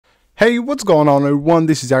Hey, what's going on everyone?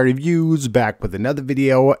 This is iReviews back with another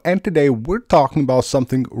video, and today we're talking about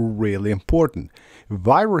something really important: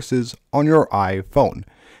 viruses on your iPhone.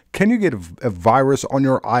 Can you get a virus on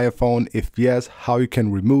your iPhone? If yes, how you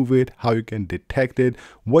can remove it, how you can detect it,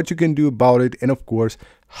 what you can do about it, and of course,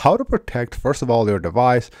 how to protect first of all your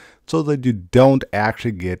device so that you don't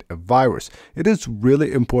actually get a virus. It is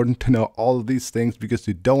really important to know all of these things because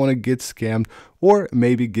you don't want to get scammed or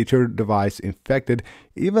maybe get your device infected,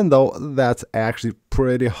 even though that's actually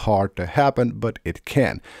pretty hard to happen, but it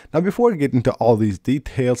can. Now, before we get into all these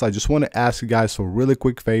details, I just want to ask you guys for a really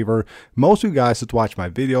quick favor. Most of you guys that watch my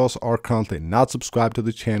videos are currently not subscribed to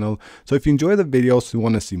the channel, so if you enjoy the videos, you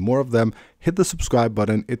want to see more of them, hit the subscribe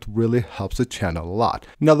button. It really helps the channel a lot.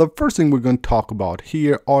 Now, the first thing we're going to talk about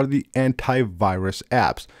here are the antivirus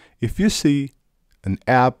apps. If you see an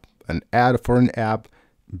ad for an app,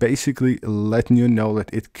 basically letting you know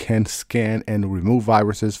that it can scan and remove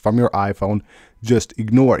viruses from your iPhone, just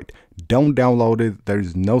ignore it. Don't download it. There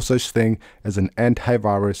is no such thing as an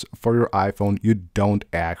antivirus for your iPhone. You don't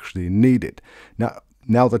actually need it.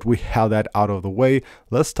 Now that we have that out of the way,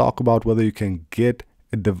 let's talk about whether you can get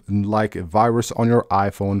a virus on your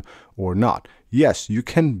iPhone or not. Yes, you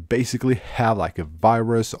can basically have like a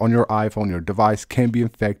virus on your iPhone. Your device can be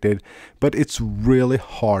infected, but it's really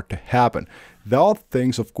hard to happen. There are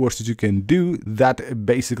things, of course, that you can do that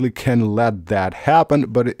basically can let that happen,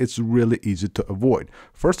 but it's really easy to avoid.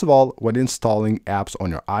 First of all, when installing apps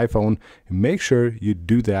on your iPhone, make sure you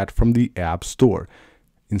do that from the App Store.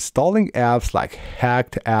 Installing apps like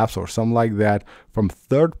hacked apps or something like that from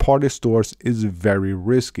third-party stores is very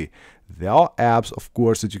risky. There are apps, of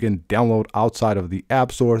course, that you can download outside of the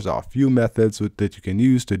app stores. There are a few methods that you can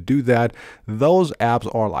use to do that. Those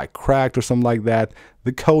apps are like cracked or something like that.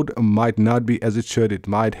 The code might not be as it should. It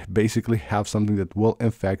might basically have something that will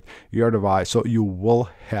infect your device, so you will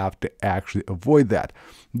have to actually avoid that.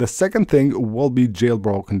 The second thing will be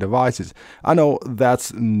jailbroken devices. I know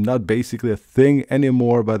that's not basically a thing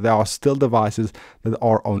anymore, but there are still devices that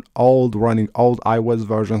are on running old iOS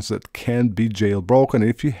versions that can be jailbroken.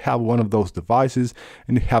 If you have one of those devices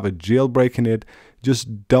and you have a jailbreak in it,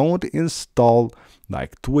 just don't install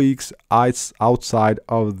like tweaks outside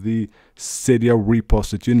of the Cydia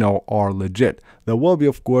repos that you know are legit. There will be,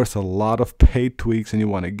 of course, a lot of paid tweaks, and you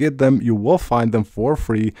want to get them. You will find them for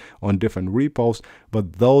free on different repos,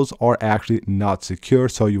 but those are actually not secure,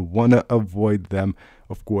 so you want to avoid them,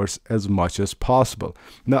 of course, as much as possible.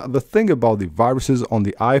 Now, the thing about the viruses on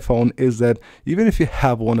the iPhone is that even if you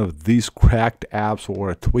have one of these cracked apps or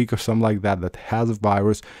a tweak or something like that that has a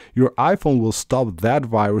virus, your iPhone will stop that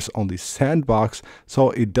virus on the sandbox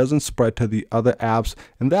so it doesn't spread to the other apps,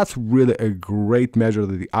 and that's really a great measure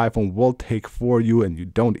that the iPhone will take for you and you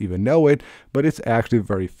don't even know it, but it's actually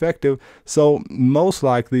very effective. So most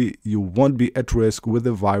likely you won't be at risk with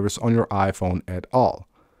the virus on your iPhone at all.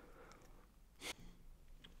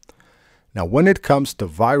 Now, when it comes to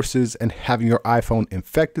viruses and having your iPhone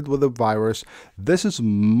infected with a virus, this is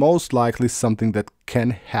most likely something that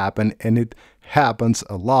can happen, and it happens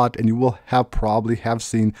a lot, and you will probably have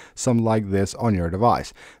seen something like this on your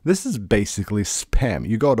device. This is basically spam.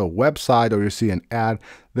 You go to a website or you see an ad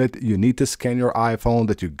that you need to scan your iPhone,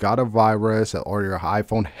 that you got a virus or your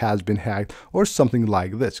iPhone has been hacked or something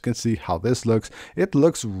like this. You can see how this looks. It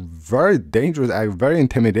looks very dangerous, very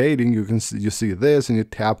intimidating. You see this and you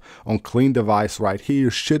tap on clean device right here. You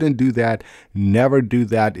shouldn't do that. Never do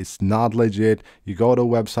that. It's not legit. You go to a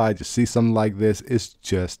website, you see something like this, it's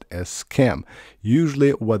just a scam.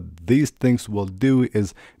 Usually what these things will do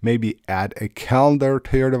is maybe add a calendar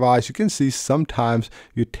to your device. You can see sometimes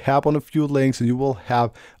you tap on a few links and you will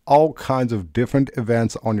have all kinds of different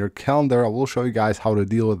events on your calendar. I will show you guys how to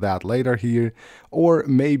deal with that later here. Or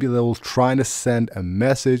maybe they will try to send a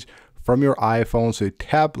message from your iPhone. So you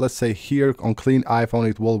tap, let's say here on clean iPhone,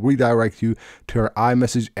 it will redirect you to your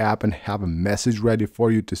iMessage app and have a message ready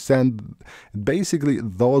for you to send. Basically,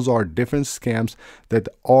 those are different scams that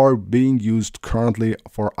are being used currently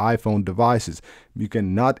for iPhone devices. You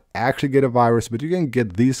cannot actually get a virus, but you can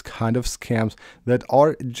get these kind of scams that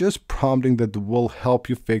are just prompting that will help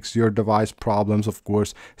you fix your device problems. Of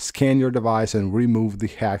course, scan your device and remove the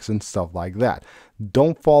hacks and stuff like that.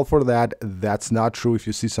 Don't fall for that. That's not true. If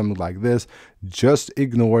you see something like this, just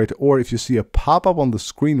ignore it. Or if you see a pop-up on the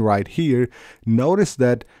screen right here, notice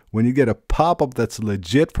that when you get a pop-up that's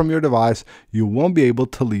legit from your device, you won't be able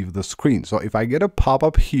to leave the screen. So if I get a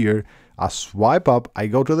pop-up here, I swipe up, I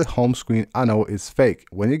go to the home screen, I know it's fake.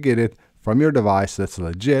 When you get it from your device that's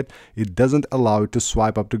legit, it doesn't allow you to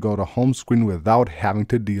swipe up to go to home screen without having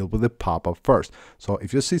to deal with the pop-up first. So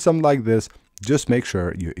if you see something like this, just make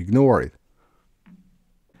sure you ignore it.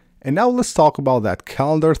 And now let's talk about that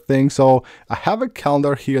calendar thing. So I have a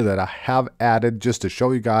calendar here that I have added just to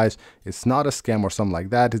show you guys it's not a scam or something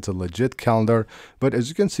like that. It's a legit calendar. But as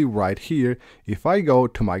you can see right here, if I go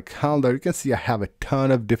to my calendar, you can see I have a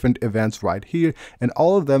ton of different events right here, and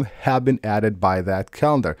all of them have been added by that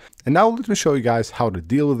calendar. And now let me show you guys how to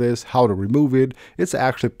deal with this, how to remove it. It's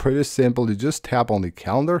actually pretty simple. You just tap on the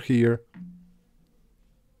calendar here.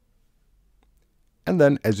 And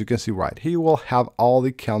then as you can see right here, you will have all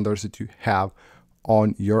the calendars that you have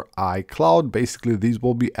on your iCloud. Basically, these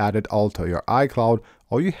will be added all to your iCloud.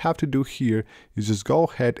 All you have to do here is just go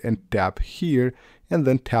ahead and tap here and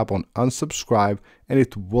then tap on unsubscribe, and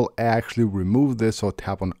it will actually remove this. So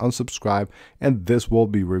tap on unsubscribe and this will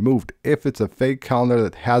be removed. If it's a fake calendar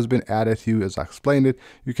that has been added to you, as I explained it,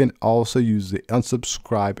 you can also use the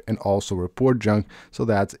unsubscribe and also report junk. So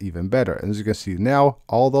that's even better. And as you can see now,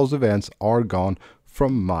 all those events are gone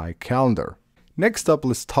from my calendar. Next up,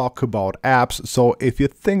 let's talk about apps. So if you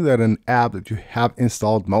think that an app that you have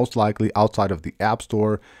installed, most likely outside of the App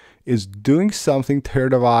Store, is doing something to your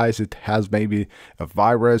device, it has maybe a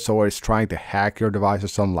virus or is trying to hack your device or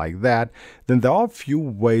something like that, then there are a few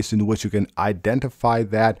ways in which you can identify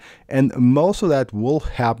that. And most of that will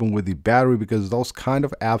happen with the battery, because those kind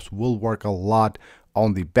of apps will work a lot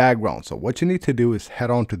on the background. So what you need to do is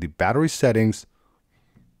head on to the battery settings.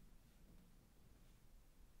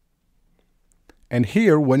 And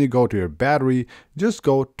here, when you go to your battery, just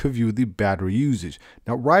go to view the battery usage.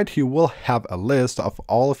 Now, right here, we'll have a list of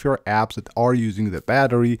all of your apps that are using the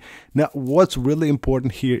battery. Now, what's really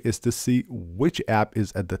important here is to see which app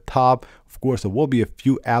is at the top. Of course, there will be a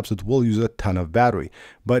few apps that will use a ton of battery,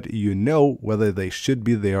 but you know whether they should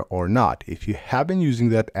be there or not. If you have been using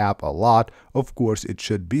that app a lot, of course, it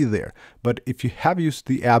should be there. But if you have used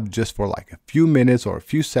the app just for like a few minutes or a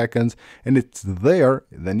few seconds and it's there,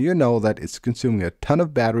 then you know that it's consuming a ton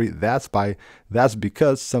of battery. That's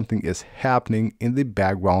because something is happening in the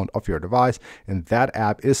background of your device, and that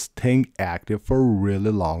app is staying active for a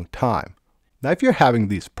really long time. Now, if you're having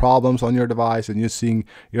these problems on your device and you're seeing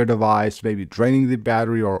your device maybe draining the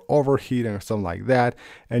battery or overheating or something like that,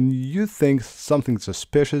 and you think something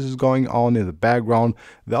suspicious is going on in the background,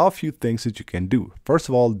 there are a few things that you can do. First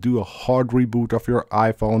of all, do a hard reboot of your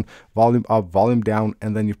iPhone, volume up, volume down,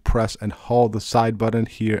 and then you press and hold the side button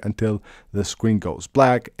here until the screen goes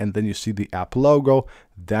black, and then you see the app logo.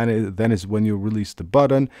 Then is when you release the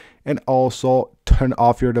button. And also turn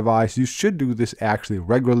off your device. You should do this actually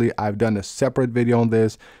regularly. I've done a separate video on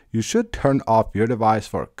this. You should turn off your device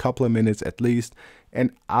for a couple of minutes at least.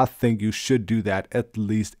 And I think you should do that at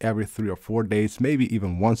least every 3 or 4 days, maybe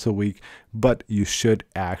even once a week, but you should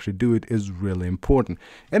actually do it. Is really important.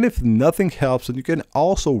 And if nothing helps, then you can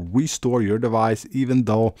also restore your device, even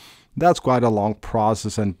though that's quite a long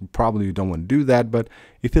process and probably you don't want to do that. But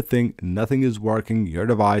if you think nothing is working, your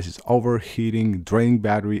device is overheating, draining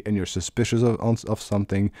battery, and you're suspicious of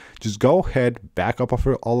something, just go ahead, back up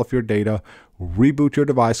all of your data, reboot your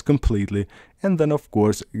device completely, and then of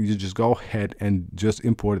course you just go ahead and just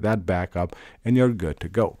import that backup and you're good to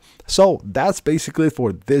go. So that's basically it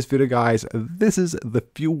for this video, guys. This is the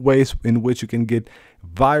few ways in which you can get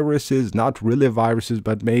viruses, not really viruses,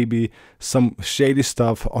 but maybe some shady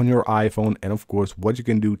stuff on your iPhone, and of course what you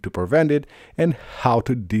can do to prevent it and how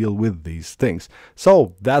to deal with these things.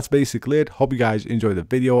 So that's basically it. Hope you guys enjoyed the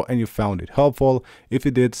video and you found it helpful. If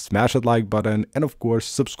you did, smash that like button and of course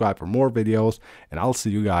subscribe for more videos, and I'll see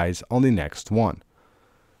you guys on the next one.